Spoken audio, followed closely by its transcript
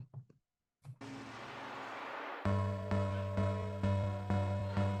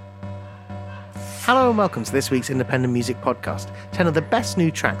Hello and welcome to this week's Independent Music Podcast. 10 of the best new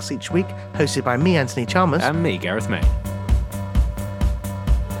tracks each week, hosted by me, Anthony Chalmers. And me, Gareth May.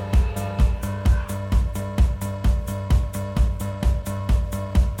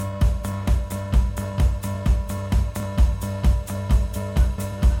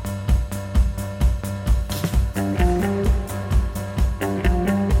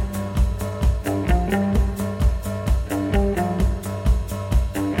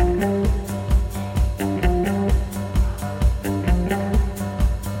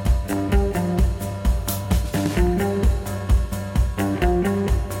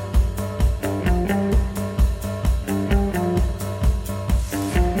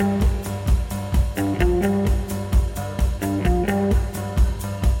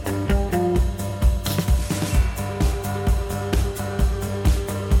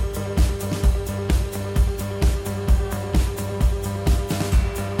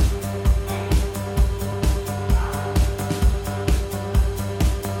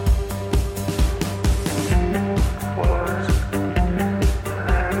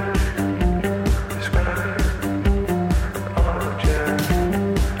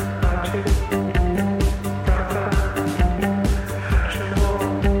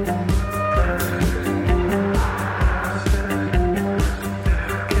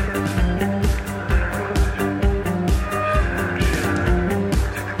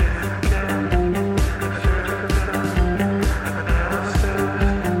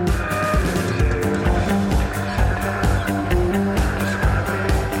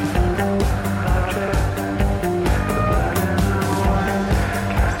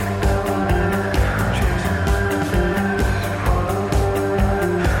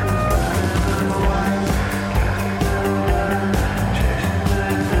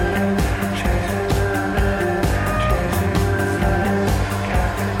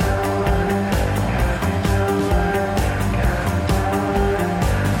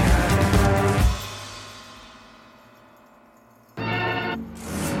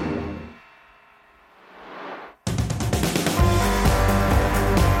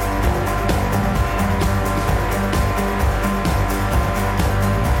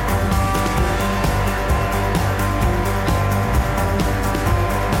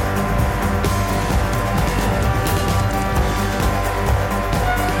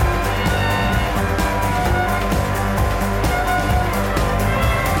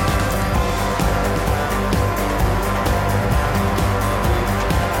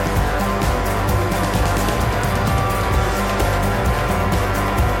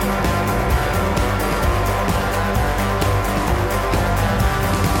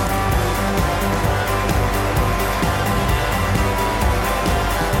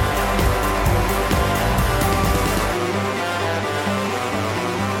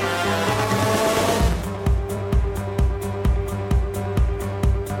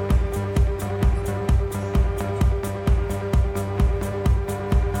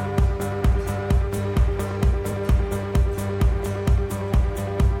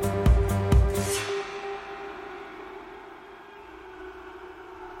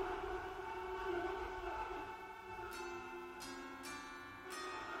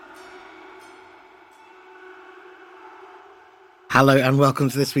 Hello and welcome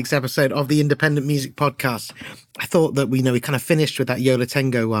to this week's episode of the Independent Music Podcast. I thought that we kind of finished with that Yo La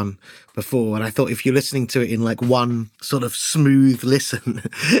Tengo one before, and I thought if you're listening to it in like one sort of smooth listen,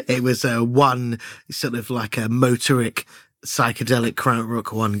 it was one sort of like a motoric psychedelic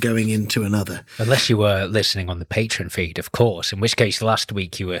krautrock one going into another. Unless you were listening on the Patreon feed, of course, in which case last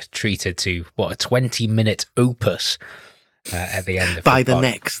week you were treated to, a 20-minute opus at the end of By the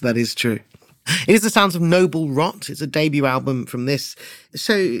Necks, that is true. It is the sounds of Noble Rot. It's a debut album from this.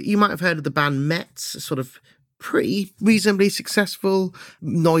 So you might have heard of the band Metz, a sort of pretty reasonably successful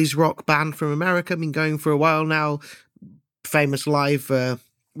noise rock band from America. Been going for a while now. Famous live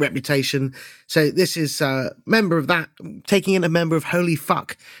reputation. So this is a member of that, taking in a member of Holy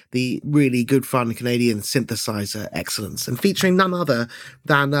Fuck, the really good fun Canadian synthesizer excellence, and featuring none other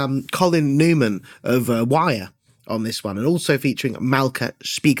than Colin Newman of Wire on this one, and also featuring Malka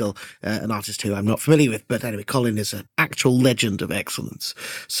Spiegel, an artist who I'm not familiar with, but anyway, Colin is an actual legend of excellence.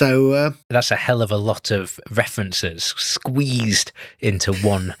 So that's a hell of a lot of references squeezed into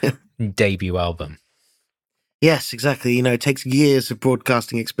one debut album. Yes, exactly. You know, it takes years of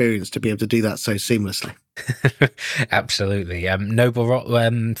broadcasting experience to be able to do that so seamlessly. Absolutely. Noble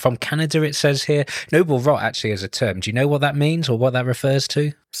Rot from Canada, it says here. Noble Rot actually is a term. Do you know what that means or what that refers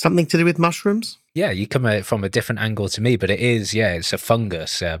to? Something to do with mushrooms? Yeah, you come at it from a different angle to me, but it is, it's a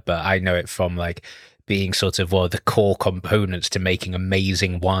fungus. But I know it from like being sort of the core components to making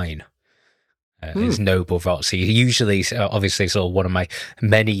amazing wine. Is Noble Rot. So usually, obviously, sort of one of my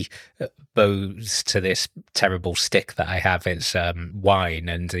many bows to this terrible stick that I have is wine,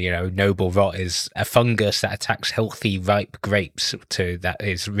 and Noble Rot is a fungus that attacks healthy ripe grapes. That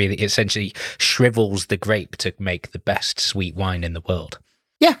is really essentially shrivels the grape to make the best sweet wine in the world.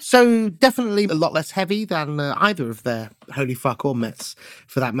 Yeah, so definitely a lot less heavy than either of their Holy Fuck or Mets,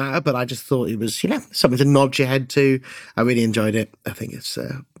 for that matter. But I just thought it was, something to nod your head to. I really enjoyed it. I think it's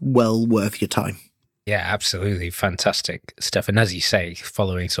well worth your time. Yeah, absolutely. Fantastic stuff. And as you say,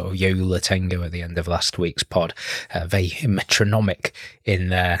 following sort of Yo La Tengo at the end of last week's pod, very metronomic in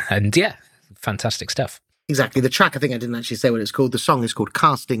there. And yeah, fantastic stuff. Exactly. The track, I think I didn't actually say what it's called. The song is called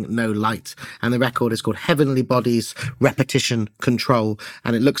Casting No Light, and the record is called Heavenly Bodies, Repetition, Control,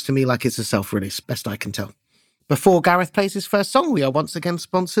 and it looks to me like it's a self-release, best I can tell. Before Gareth plays his first song, we are once again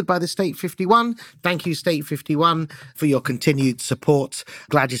sponsored by the State 51. Thank you, State 51, for your continued support.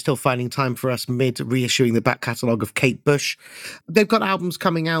 Glad you're still finding time for us mid-reissuing the back catalogue of Kate Bush. They've got albums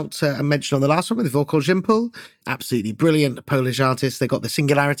coming out, I mentioned on the last one, with Volko Jimpel. Absolutely brilliant Polish artist. They've got the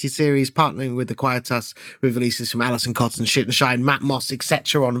Singularity series, partnering with the Quietus, with releases from Alison Cotton, Shit and Shine, Matt Moss,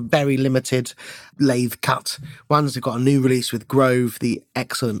 etc. on very limited lathe cut ones. They've got a new release with Grove, the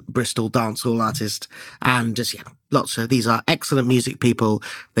excellent Bristol dancehall artist, and just, lots of these are excellent music people.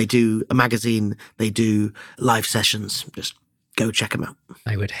 They do a magazine, they do live sessions. Just go check them out.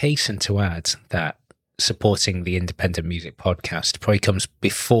 I would hasten to add that supporting the Independent Music Podcast probably comes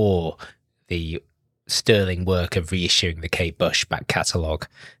before the sterling work of reissuing the Kate Bush back catalogue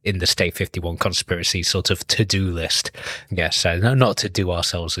in the State 51 conspiracy sort of to-do list. Yes, not to do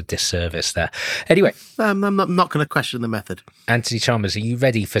ourselves a disservice there. Anyway. I'm not going to question the method. Anthony Chalmers, are you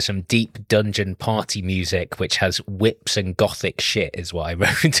ready for some deep dungeon party music which has whips and gothic shit is what I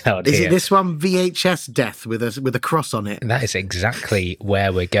wrote down here. Is it this one, VHS Death, with a cross on it? That is exactly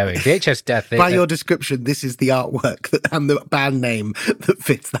where we're going. VHS Death. By your description, this is the artwork and the band name that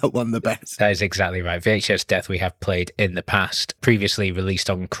fits that one the best. That is exactly right. VHS Death we have played in the past, previously released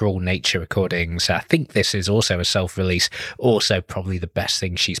on Cruel Nature Recordings. I think this is also a self-release, also probably the best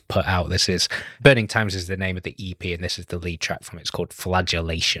thing she's put out. This is Burning Times is the name of the EP, and this is the lead track from it. It's called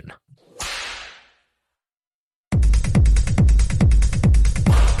Flagellation.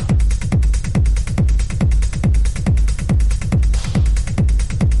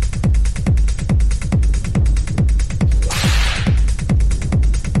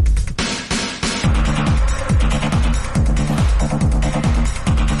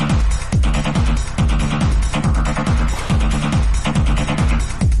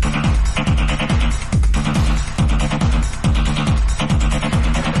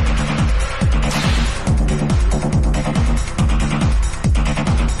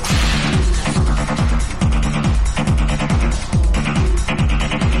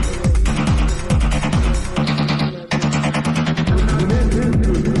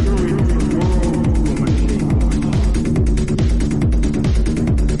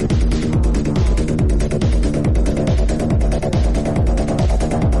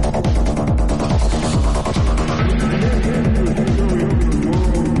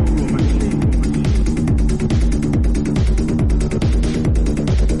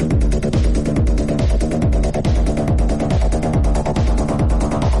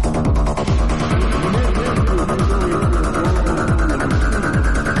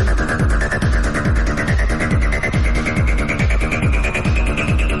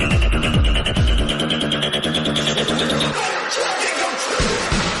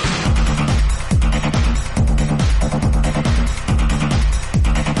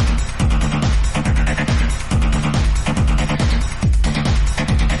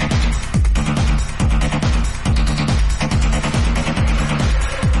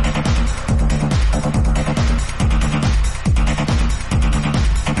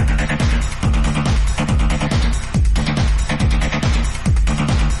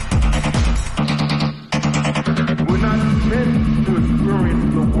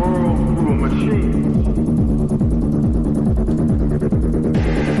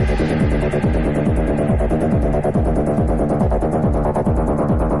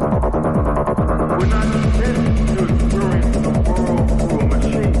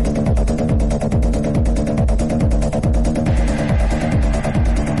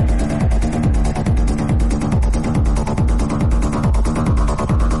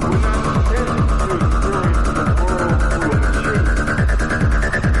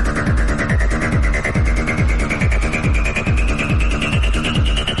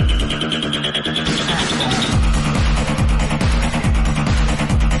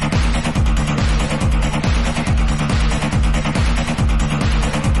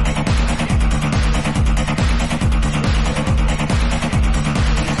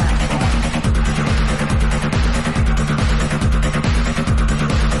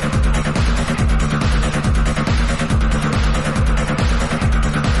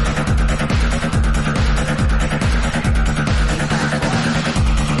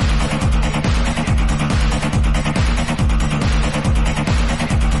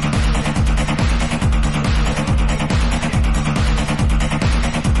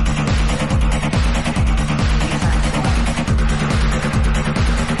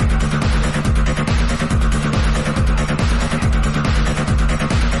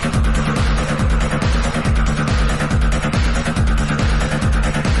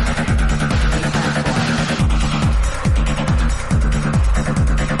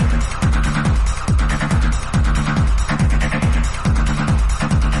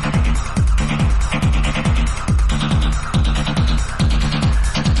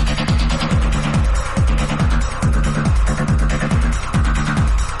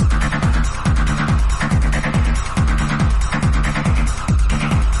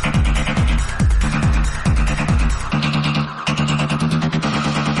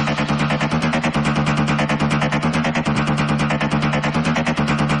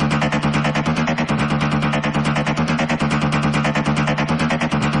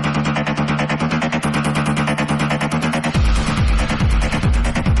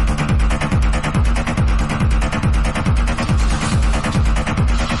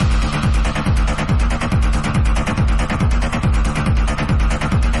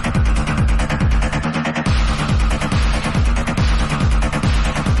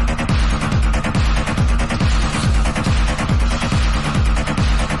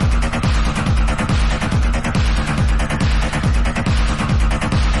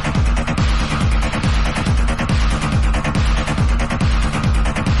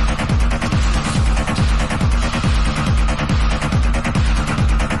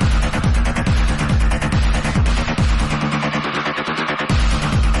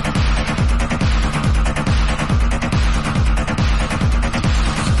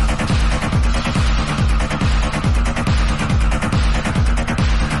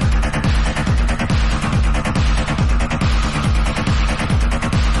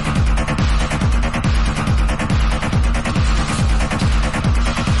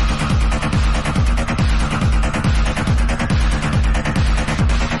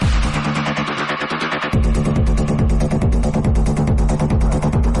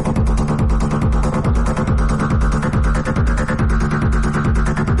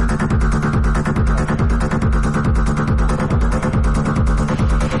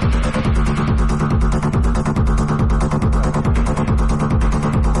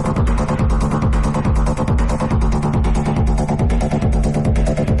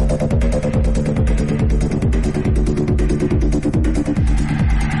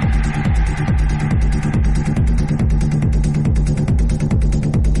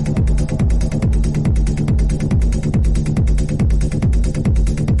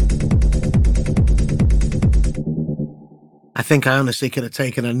 I think I honestly could have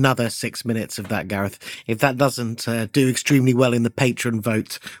taken another 6 minutes of that, Gareth. If that doesn't do extremely well in the patron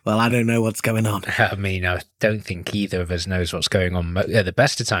vote, well, I don't know what's going on. I mean, I don't think either of us knows what's going on at the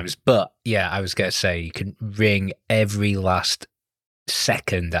best of times. But yeah, I was going to say you can wring every last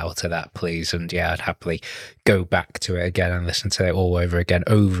second out of that, please. And yeah, I'd happily go back to it again and listen to it all over again,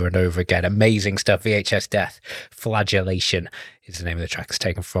 over and over again. Amazing stuff. VHS Death, Flagellation is the name of the track. It's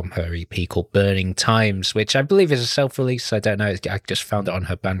taken from her EP called Burning Times, which I believe is a self-release. I don't know. I just found it on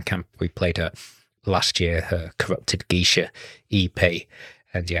her Bandcamp. We played her last year, her Corrupted Geisha EP.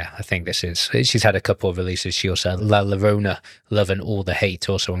 And yeah, I think she's had a couple of releases. She also had La Llorona, Love and All the Hate,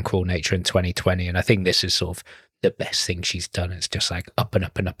 also on Cruel Nature in 2020. And I think this is sort of the best thing she's done. It's just like up and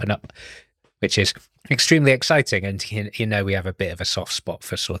up and up and up, which is extremely exciting. And, you know, we have a bit of a soft spot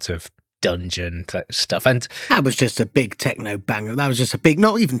for sort of dungeon stuff. And that was just a big techno banger. That was just a big,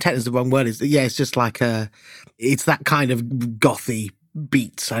 not even techno is the wrong word. It's just like it's that kind of gothy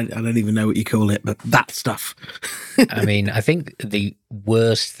beats. I don't even know what you call it, but that stuff. I mean, I think the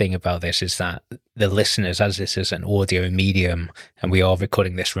worst thing about this is that the listeners, as this is an audio medium and we are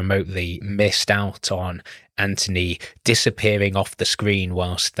recording this remotely, missed out on Anthony disappearing off the screen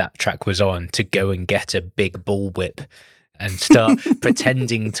whilst that track was on to go and get a big bullwhip and start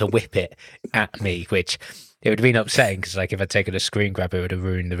pretending to whip it at me, which it would have been upsetting because, like, if I'd taken a screen grab, it would have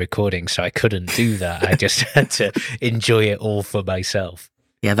ruined the recording. So I couldn't do that. I just had to enjoy it all for myself.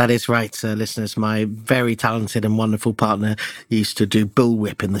 Yeah, that is right, listeners. My very talented and wonderful partner used to do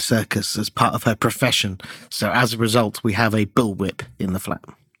bullwhip in the circus as part of her profession. So as a result, we have a bullwhip in the flat.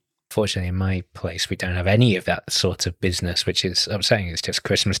 Fortunately, in my place, we don't have any of that sort of business, which is upsetting. It's just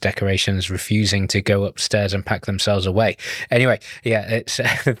Christmas decorations refusing to go upstairs and pack themselves away. Anyway, yeah, it's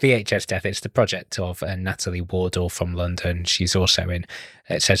VHS Death. It's the project of Natalie Wardle from London. She's also in,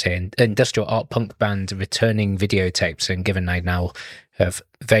 it says here, industrial art punk band Returning Videotapes. And given I now have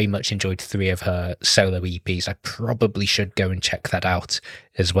very much enjoyed 3 of her solo EPs, I probably should go and check that out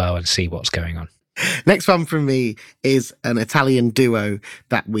as well and see what's going on. Next one from me is an Italian duo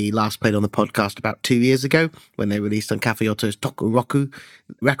that we last played on the podcast about 2 years ago when they released on Cafe Otto's Tokuroku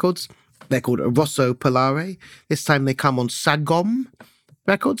Records. They're called Rosso Polare. This time they come on Sagom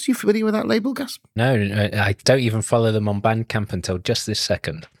Records. You familiar with that label, Gus? No, I don't even follow them on Bandcamp until just this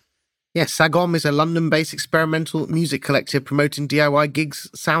second. Yes, Sagom is a London-based experimental music collective promoting DIY gigs,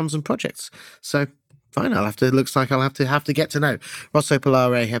 sounds and projects. So fine, looks like I'll have to get to know. Rosso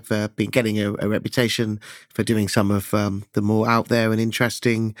Polare have been getting a reputation for doing some of the more out there and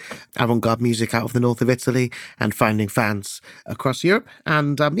interesting avant-garde music out of the north of Italy and finding fans across Europe.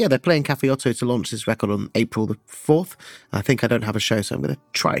 And they're playing Cafe Otto to launch this record on April the 4th. I think I don't have a show, so I'm going to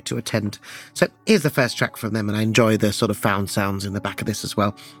try to attend. So here's the first track from them, and I enjoy the sort of found sounds in the back of this as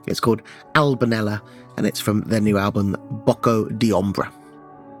well. It's called Albanella, and it's from their new album, Bocco di Ombra.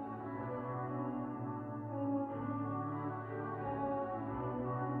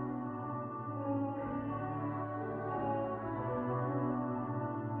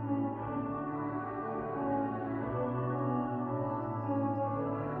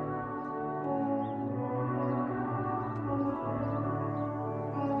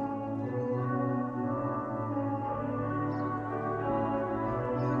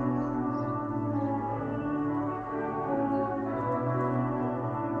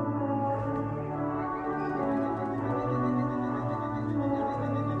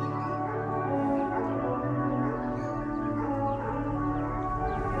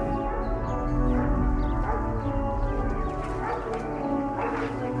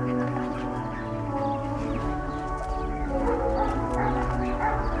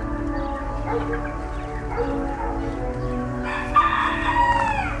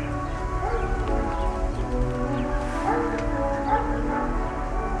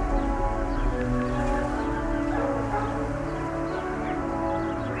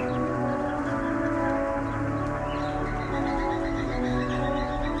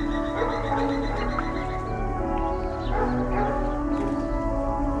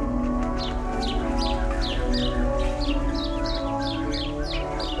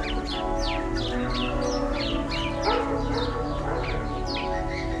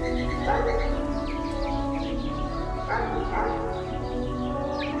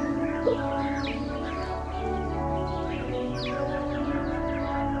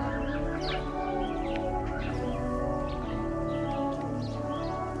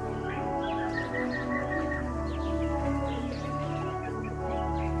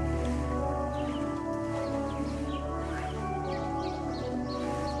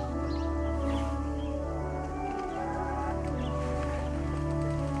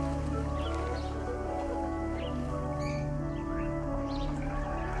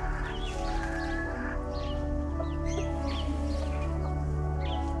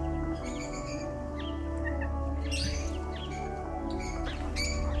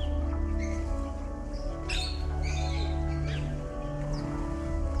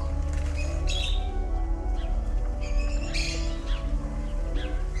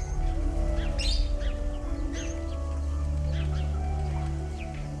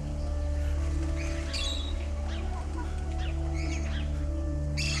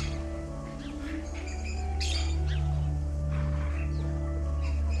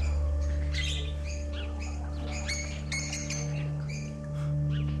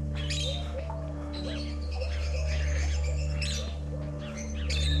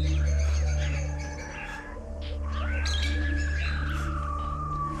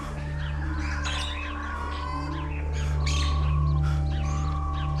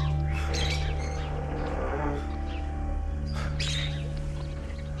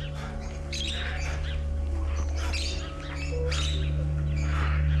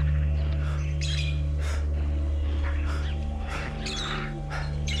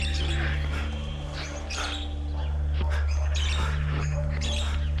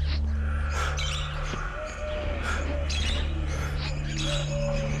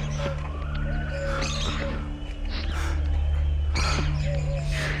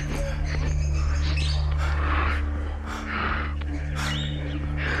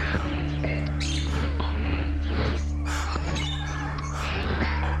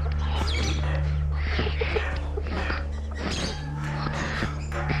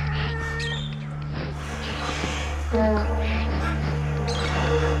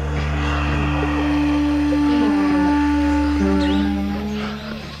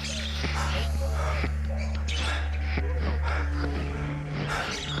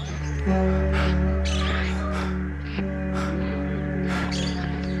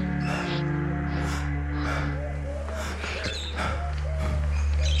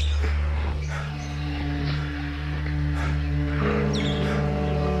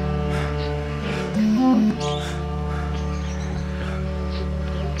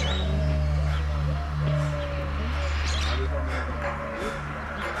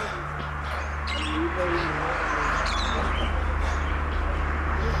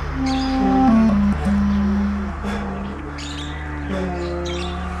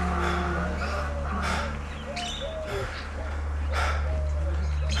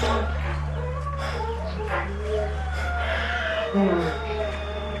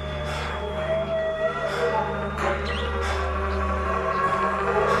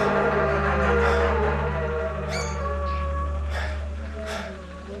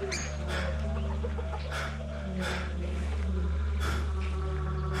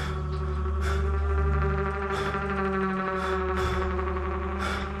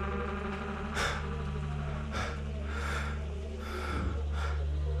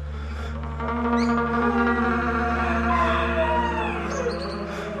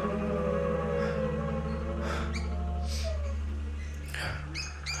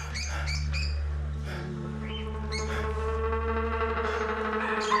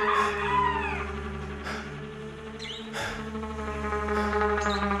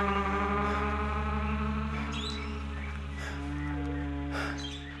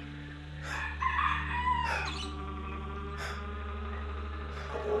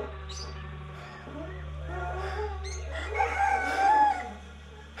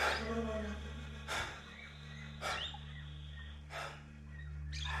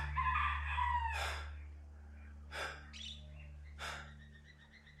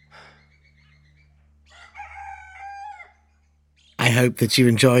 I hope that you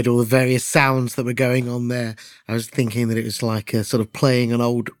enjoyed all the various sounds that were going on there. I was thinking that it was like a sort of playing an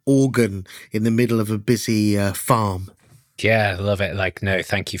old organ in the middle of a busy farm. Yeah, I love it. Like, no,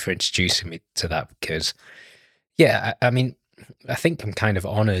 thank you for introducing me to that because, yeah, I mean, I think I'm kind of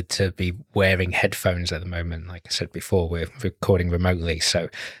honored to be wearing headphones at the moment. Like I said before, we're recording remotely. So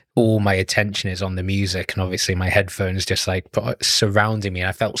all my attention is on the music, and obviously my headphones just like surrounding me.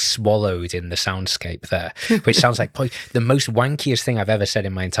 I felt swallowed in the soundscape there, which sounds like probably the most wankiest thing I've ever said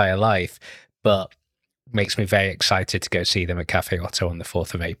in my entire life, but makes me very excited to go see them at Cafe Otto on the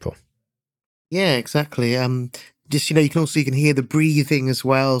 4th of April. Yeah, exactly. Just, you can hear the breathing as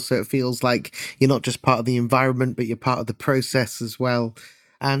well. So it feels like you're not just part of the environment, but you're part of the process as well.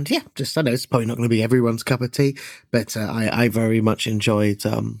 And yeah, I know it's probably not going to be everyone's cup of tea, but I very much enjoyed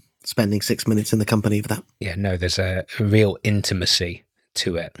spending 6 minutes in the company of that. Yeah, no, there's a real intimacy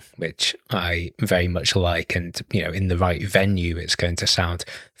to it, which I very much like. And, in the right venue, it's going to sound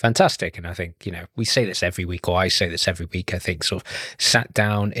fantastic. And I think, we say this every week, or I say this every week, I think sort of sat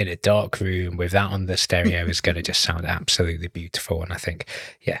down in a dark room with that on the stereo is going to just sound absolutely beautiful. And I think,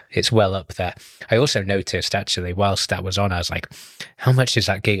 yeah, it's well up there. I also noticed actually, whilst that was on, I was like, how much is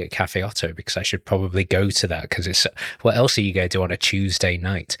that gig at Cafe Otto? Because I should probably go to that, because it's, what else are you going to do on a Tuesday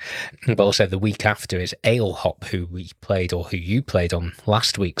night? But also the week after is Ale Hop, who you played on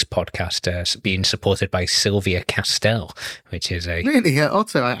last week's podcast, being supported by Sylvia Castell, which is really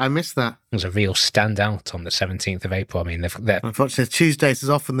Otto. I missed that. It was a real standout on the 17th of April. I mean, unfortunately, Tuesdays is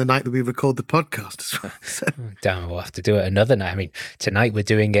often the night that we record the podcast as well. So. Damn, we'll have to do it another night. I mean, tonight we're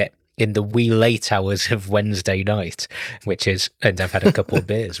doing it in the wee late hours of Wednesday night, and I've had a couple of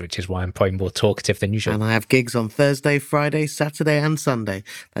beers, which is why I'm probably more talkative than usual. And I have gigs on Thursday, Friday, Saturday, and Sunday.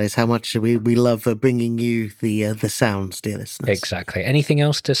 That is how much we love bringing you the sounds, dear listeners. Exactly. Anything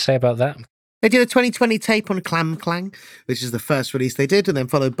else to say about that? They did a 2020 tape on Clam Clang, which is the first release they did, and then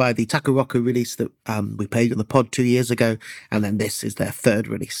followed by the Takuroku release that we played on the pod 2 years ago, and then this is their third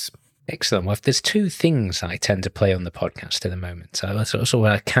release. Excellent. Well, if there's two things I tend to play on the podcast at the moment, so that's also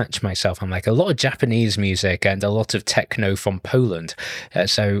where I catch myself. I'm like a lot of Japanese music and a lot of techno from Poland.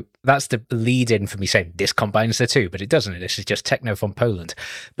 So that's the lead in for me saying this combines the two, but it doesn't. This is just techno from Poland.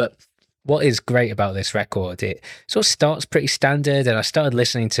 But what is great about this record, it sort of starts pretty standard, and I started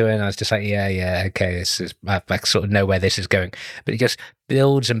listening to it and I was just like, yeah, okay, I sort of know where this is going. But it just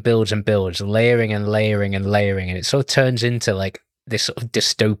builds and builds and builds, layering and layering and layering, and it sort of turns into like this sort of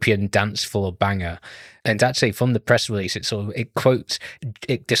dystopian dance floor banger. And actually, from the press release,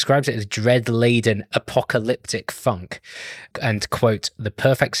 it describes it as dread-laden apocalyptic funk, and quote, the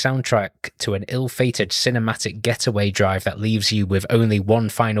perfect soundtrack to an ill-fated cinematic getaway drive that leaves you with only one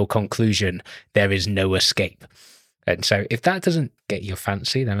final conclusion: there is no escape. And so if that doesn't get your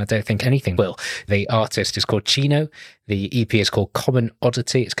fancy, then I don't think anything will. The artist is called Chino. The EP is called Common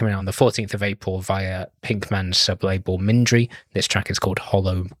Oddity. It's coming out on the 14th of April via Pinkman's sublabel Mindry. This track is called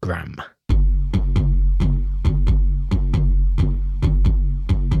Hologram.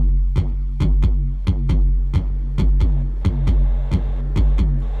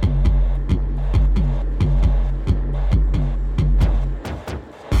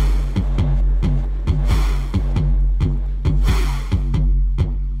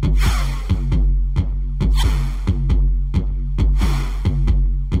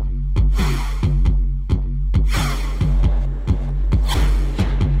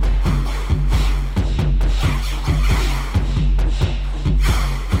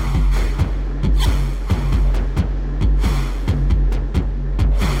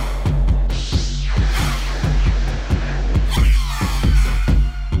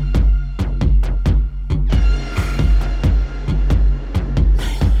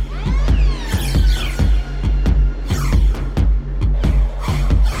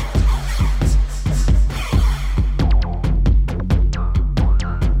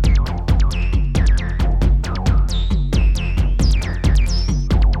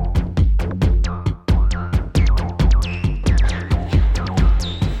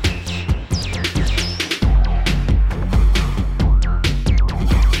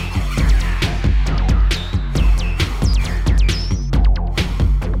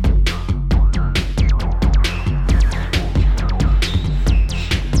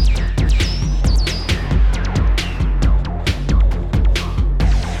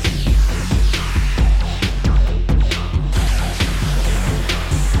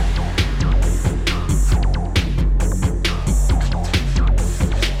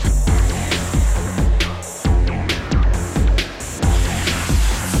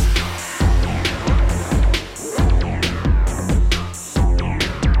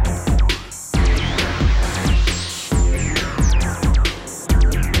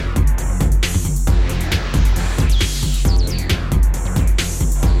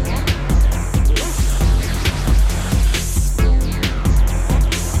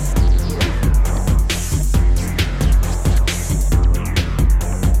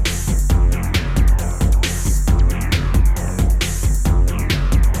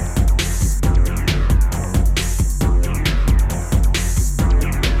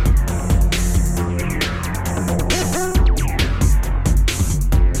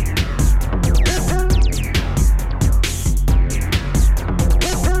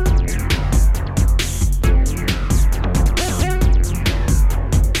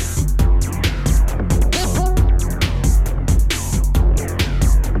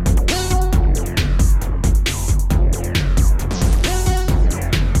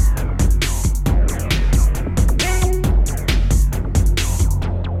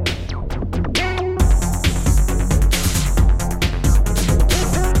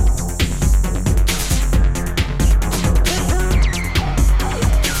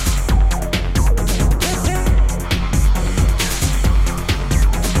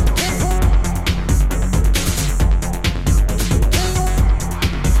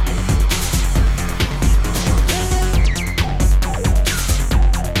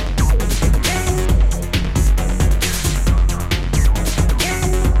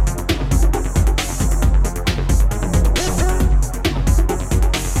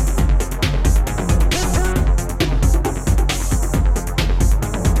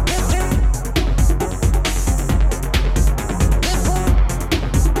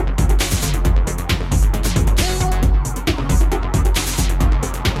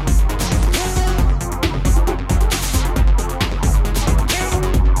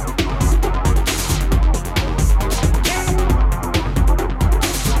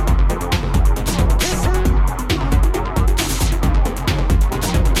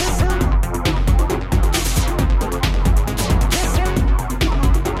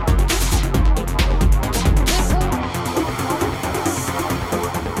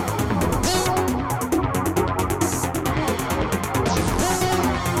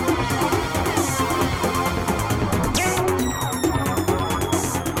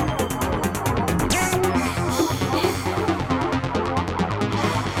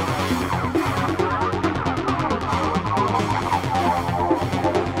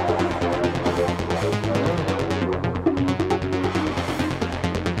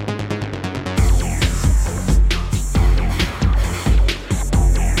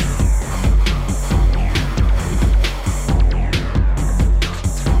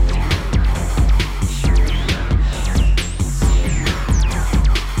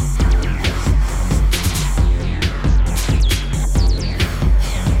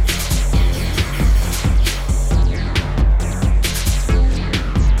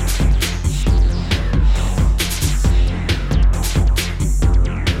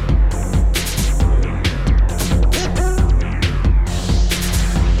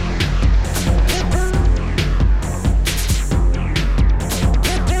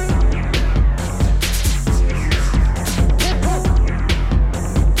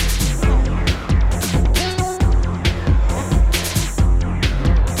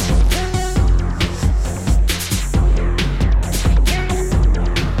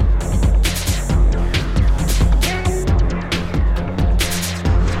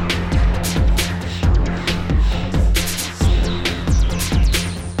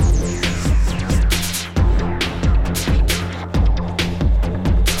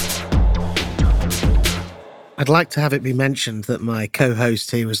 I'd like to have it be mentioned that my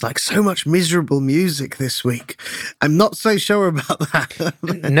co-host here was like, so much miserable music this week. I'm not so sure about that.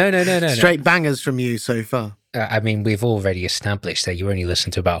 No. Straight bangers from you so far. I mean, we've already established that you only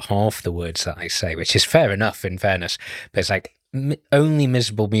listen to about half the words that I say, which is fair enough, in fairness. But it's like only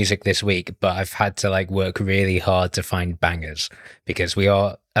miserable music this week, but I've had to like work really hard to find bangers because we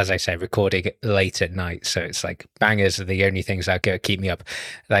are, as I say, recording late at night. So it's like bangers are the only things that keep me up.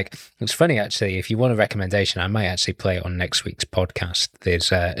 Like, it's funny, actually, if you want a recommendation, I might actually play it on next week's podcast.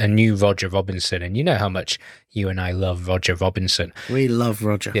 There's a new Roger Robinson, and you know how much you and I love Roger Robinson. We love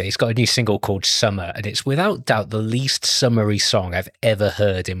Roger. Yeah, he's got a new single called Summer, and it's without doubt the least summery song I've ever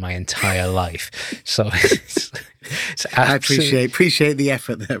heard in my entire life. So it's I appreciate the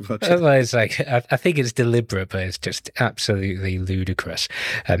effort there, Roger. Well, it's like, I think it's deliberate, but it's just absolutely ludicrous.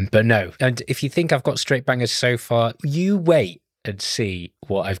 But no, and if you think I've got straight bangers so far, you wait and see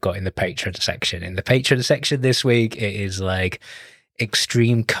what I've got in the Patreon section. In the Patreon section this week, it is like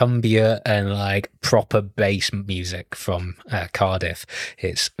extreme cumbia and like proper bass music from Cardiff.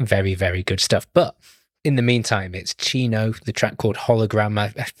 It's very, very good stuff. But in the meantime, it's Chino, the track called Hologram. I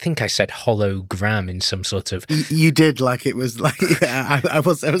think I said hologram in some sort of... You did, like it was like... Yeah, I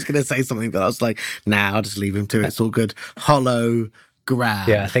was going to say something, but I was like, nah, I'll just leave him to it. It's all good. Hologram.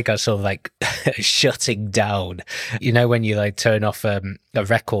 Yeah, I think I was sort of like shutting down. You know when you like turn off a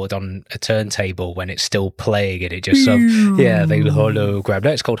record on a turntable when it's still playing and it just sort of... Yeah, the hologram. No,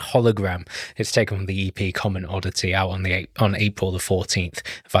 it's called Hologram. It's taken from the EP Common Oddity out on April the 14th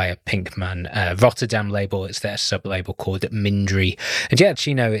via Pinkman Rotterdam label. It's their sub-label called Mindry. And yeah,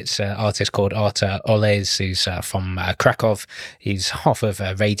 Chino, it's an artist called Arta Oles, who's from Krakow. He's half of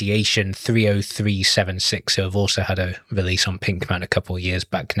Radiation 30376, who have also had a release on Pinkman a couple of years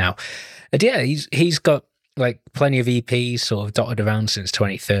back now. And yeah, he's got like plenty of EPs sort of dotted around since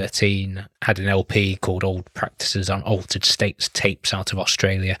 2013. Had an LP called Old Practices on Altered States Tapes out of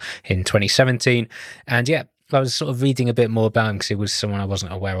Australia in 2017. And yeah, I was sort of reading a bit more about him because he was someone I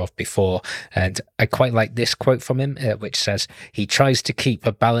wasn't aware of before. And I quite like this quote from him, which says, he tries to keep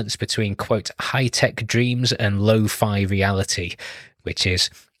a balance between, quote, high-tech dreams and lo-fi reality, which is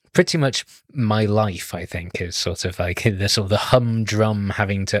pretty much my life, I think, is sort of like the sort of the humdrum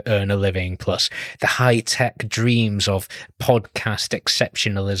having to earn a living plus the high-tech dreams of podcast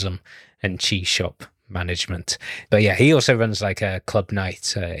exceptionalism and cheese shop management. But yeah, he also runs like a club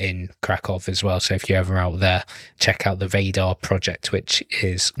night in Krakow as well. So if you're ever out there, check out the Radar Project, which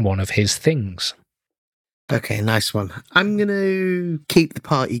is one of his things. Okay, nice one. I'm going to keep the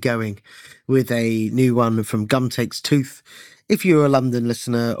party going with a new one from Gum Takes Tooth. If you're a London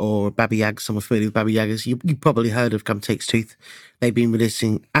listener or Babby Yag, someone familiar with Babby Yaggers, you've probably heard of Gum Takes Tooth. They've been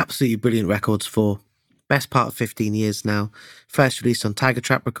releasing absolutely brilliant records for best part of 15 years now. First released on Tiger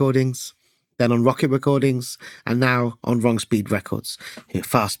Trap Recordings, then on Rocket Recordings, and now on Wrong Speed Records,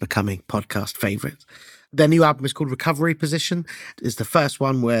 fast becoming podcast favourites. Their new album is called Recovery Position. It's the first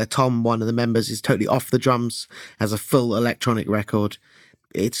one where Tom, one of the members, is totally off the drums, has a full electronic record.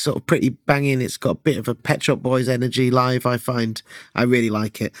 It's sort of pretty banging. It's got a bit of a Pet Shop Boys energy live, I find. I really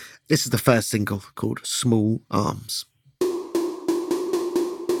like it. This is the first single called Small Arms.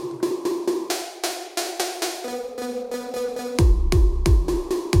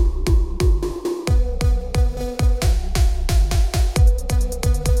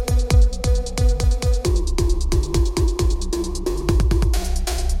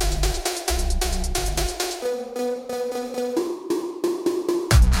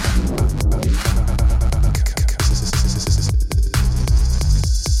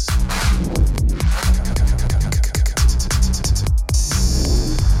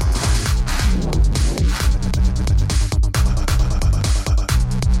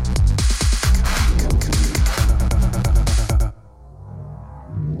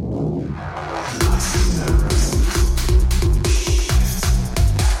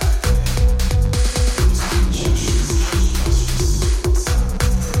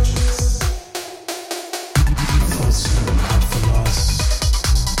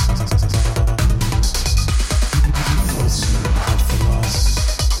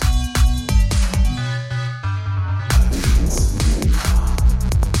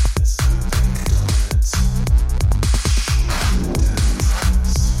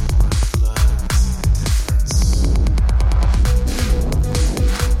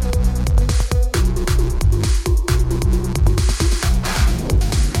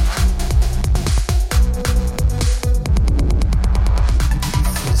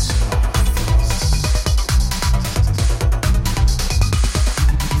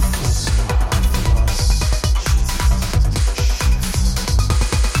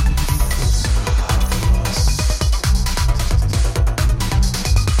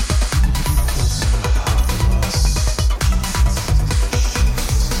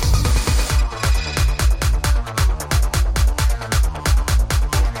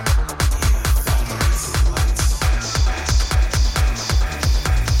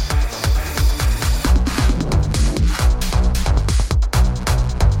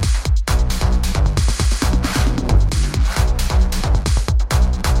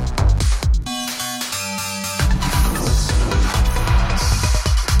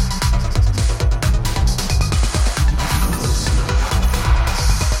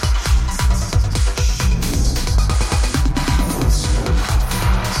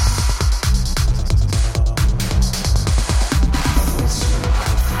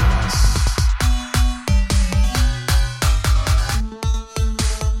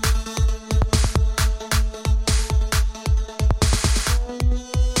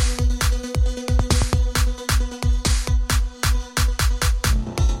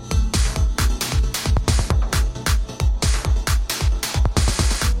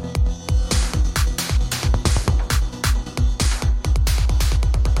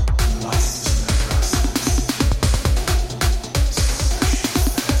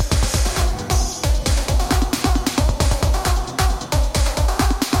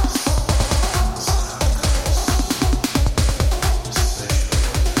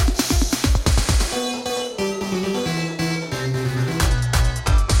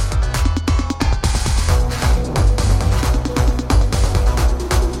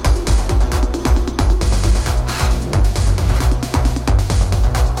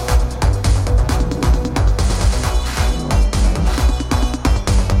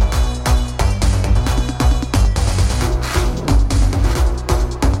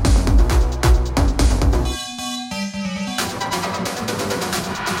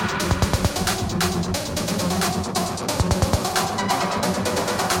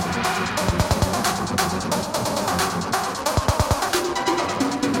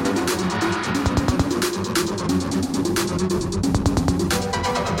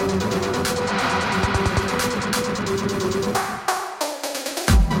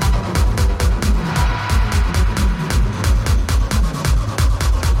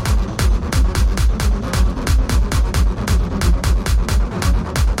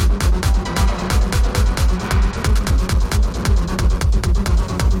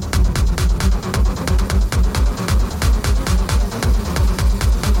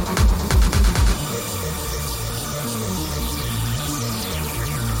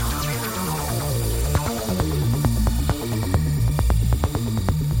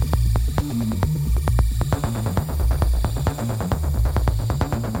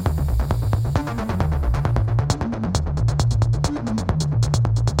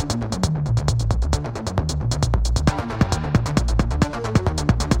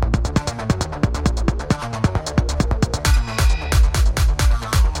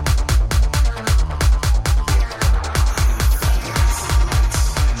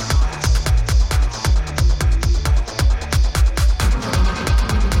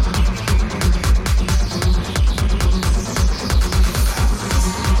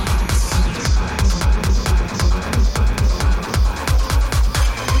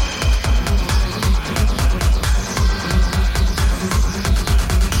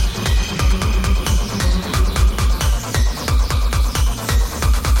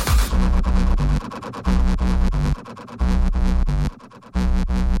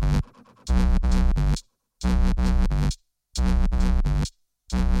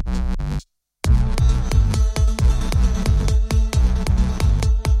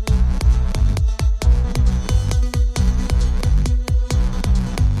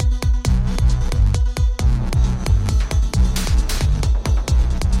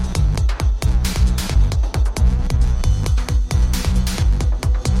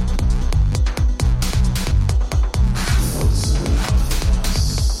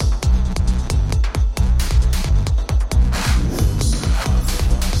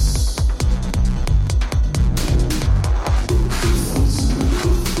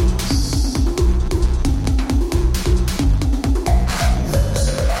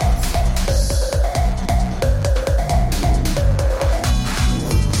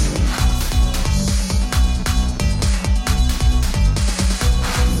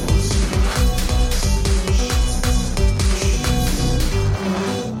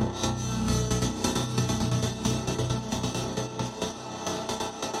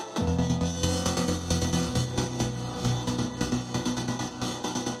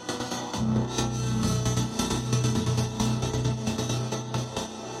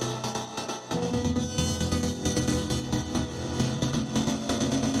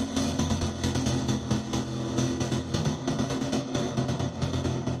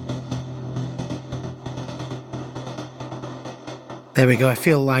 There we go. I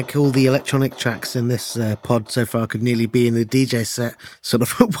feel like all the electronic tracks in this pod so far could nearly be in the DJ set, sort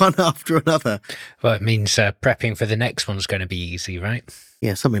of one after another. Well, it means prepping for the next one's going to be easy, right?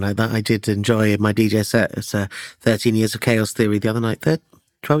 Yeah, something like that. I did enjoy my DJ set. It's 13 Years of Chaos Theory the other night.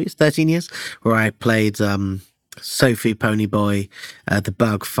 12 years? 13 years? Where I played Sophie, Ponyboy, The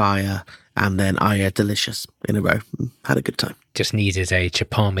Bug, Fire, and then Aya Delicious in a row. Had a good time. Just needed a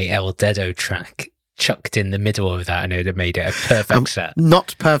Chipami El Dedo track chucked in the middle of that, and it would have made it a perfect set.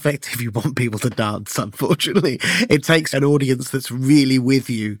 Not perfect if you want people to dance, unfortunately. It takes an audience that's really with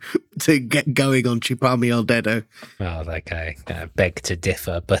you to get going on Chipami El Dedo. Well, like I beg to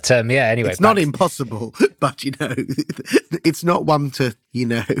differ. But yeah, anyway. It's not impossible, but, it's not one to,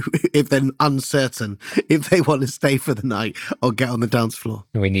 if they're uncertain, if they want to stay for the night or get on the dance floor.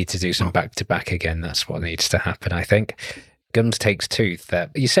 We need to do some back-to-back again. That's what needs to happen, I think. Guns Takes Tooth.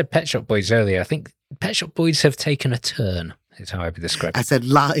 You said Pet Shop Boys earlier. I think Pet Shop Boys have taken a turn, is how I would describe it. I said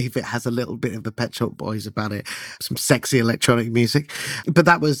live, it has a little bit of the Pet Shop Boys about it. Some sexy electronic music. But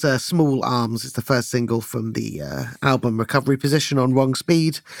that was Small Arms. It's the first single from the album Recovery Position on Wrong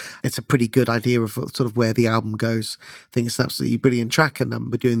Speed. It's a pretty good idea of sort of where the album goes. I think it's an absolutely brilliant track, and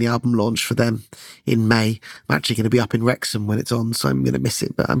we're doing the album launch for them in May. I'm actually going to be up in Wrexham when it's on, so I'm going to miss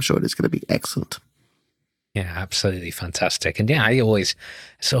it, but I'm sure it's going to be excellent. Yeah, absolutely fantastic. And yeah, I always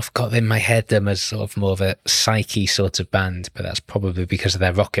sort of got in my head them as sort of more of a psyche sort of band, but that's probably because of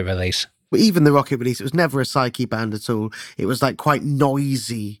their Rocket release. Well, even the Rocket release, it was never a psyche band at all. It was like quite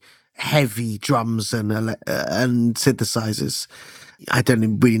noisy, heavy drums and synthesizers. I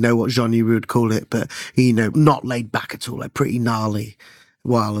don't really know what genre you would call it, but, not laid back at all, like pretty gnarly.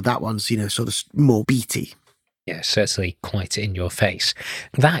 While that one's, sort of more beaty. Yeah, certainly quite in your face.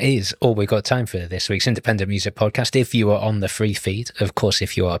 That is all we've got time for this week's Independent Music Podcast. If you are on the free feed, of course,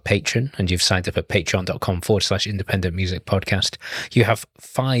 if you are a patron and you've signed up at patreon.com/Independent Music Podcast, you have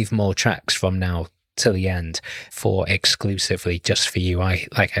 5 more tracks from now till the end for exclusively just for you.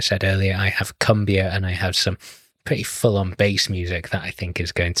 Like I said earlier, I have cumbia and I have some pretty full-on bass music that I think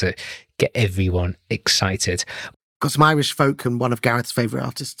is going to get everyone excited. Got some Irish folk and one of Gareth's favourite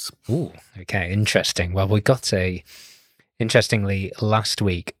artists. Ooh, okay, interesting. Well, we got interestingly, last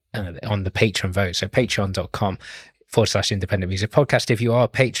week on the Patreon vote, so patreon.com/Independent Music Podcast. If you are a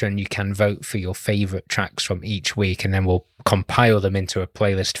patron, you can vote for your favourite tracks from each week, and then we'll compile them into a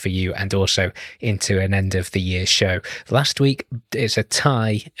playlist for you and also into an end of the year show. Last week, it's a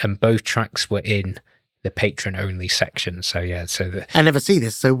tie, and both tracks were in the patron only section. So yeah, I never see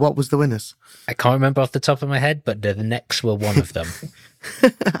this. So what was the winners? I can't remember off the top of my head, but the necks were one of them.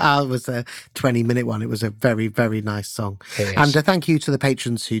 It was a 20-minute one. It was a very, very nice song. And thank you to the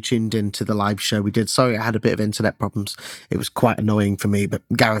patrons who tuned in to the live show we did. Sorry, I had a bit of internet problems. It was quite annoying for me, but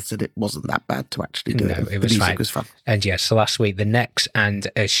Gareth said it wasn't that bad to actually do it. No, it was the music fine. was fun. And yes, so last week, the necks and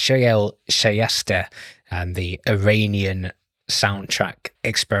Shael Shayeste and the Iranian soundtrack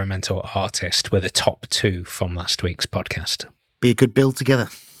experimental artist were the top 2 from last week's podcast. Be a good build together.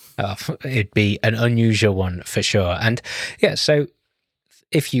 It'd be an unusual one for sure. And yeah, so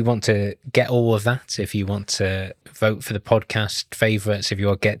if you want to get all of that, if you want to vote for the podcast favourites, if you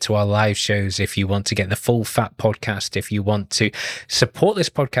want to get to our live shows, if you want to get the full fat podcast, if you want to support this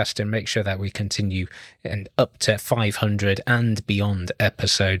podcast and make sure that we continue and up to 500 and beyond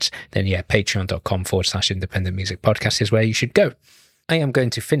episodes, then yeah, patreon.com/Independent Music Podcast is where you should go. I am going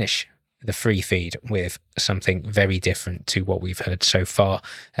to finish the free feed with something very different to what we've heard so far.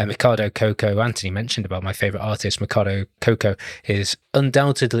 Mikado Coco, Anthony mentioned about my favourite artist. Mikado Coco is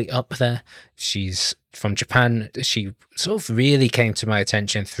undoubtedly up there. She's from Japan. She sort of really came to my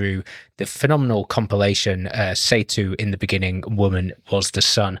attention through the phenomenal compilation Seitu in the Beginning, Woman Was the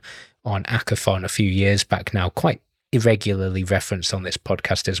Sun on Akaphon a few years back now. Quite irregularly referenced on this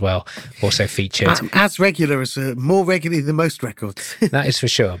podcast as well. Also featured as regular as more regularly than most records. That is for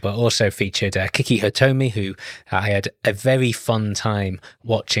sure. But also featured Kiki Hitomi, who I had a very fun time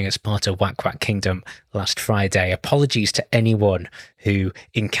watching as part of Whack Whack Kingdom last Friday. Apologies to anyone who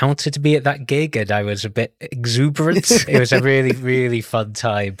encountered me at that gig, and I was a bit exuberant. It was a really, really fun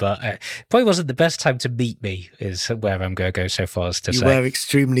time, but probably wasn't the best time to meet me, is where I'm going to go so far as to say. You were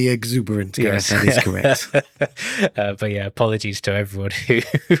extremely exuberant, Gareth, that is correct. But yeah, apologies to everyone who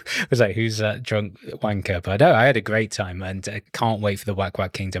was like, who's that drunk wanker? But no, I had a great time, and can't wait for the Whack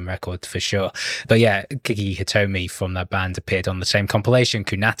Whack Kingdom record for sure. But yeah, Kiki Hitomi from that band appeared on the same compilation,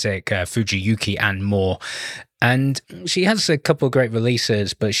 Kunatic, Fujiyuki, and more. And she has a couple of great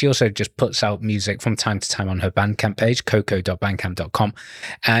releases, but she also just puts out music from time to time on her Bandcamp page, coco.bandcamp.com.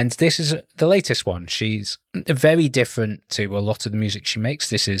 And this is the latest one. She's very different to a lot of the music she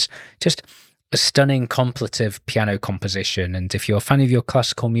makes. This is just a stunning contemplative piano composition. And if you're a fan of your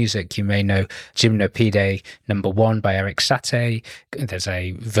classical music, you may know Gymnopede No. 1 by Eric Satie. There's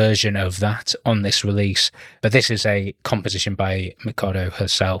a version of that on this release, but this is a composition by Mikado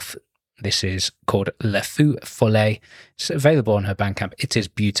herself. This is called Le Fou Follet. It's available on her Bandcamp. It is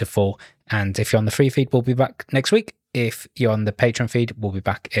beautiful. And if you're on the free feed, we'll be back next week. If you're on the Patreon feed, we'll be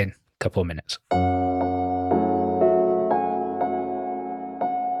back in a couple of minutes.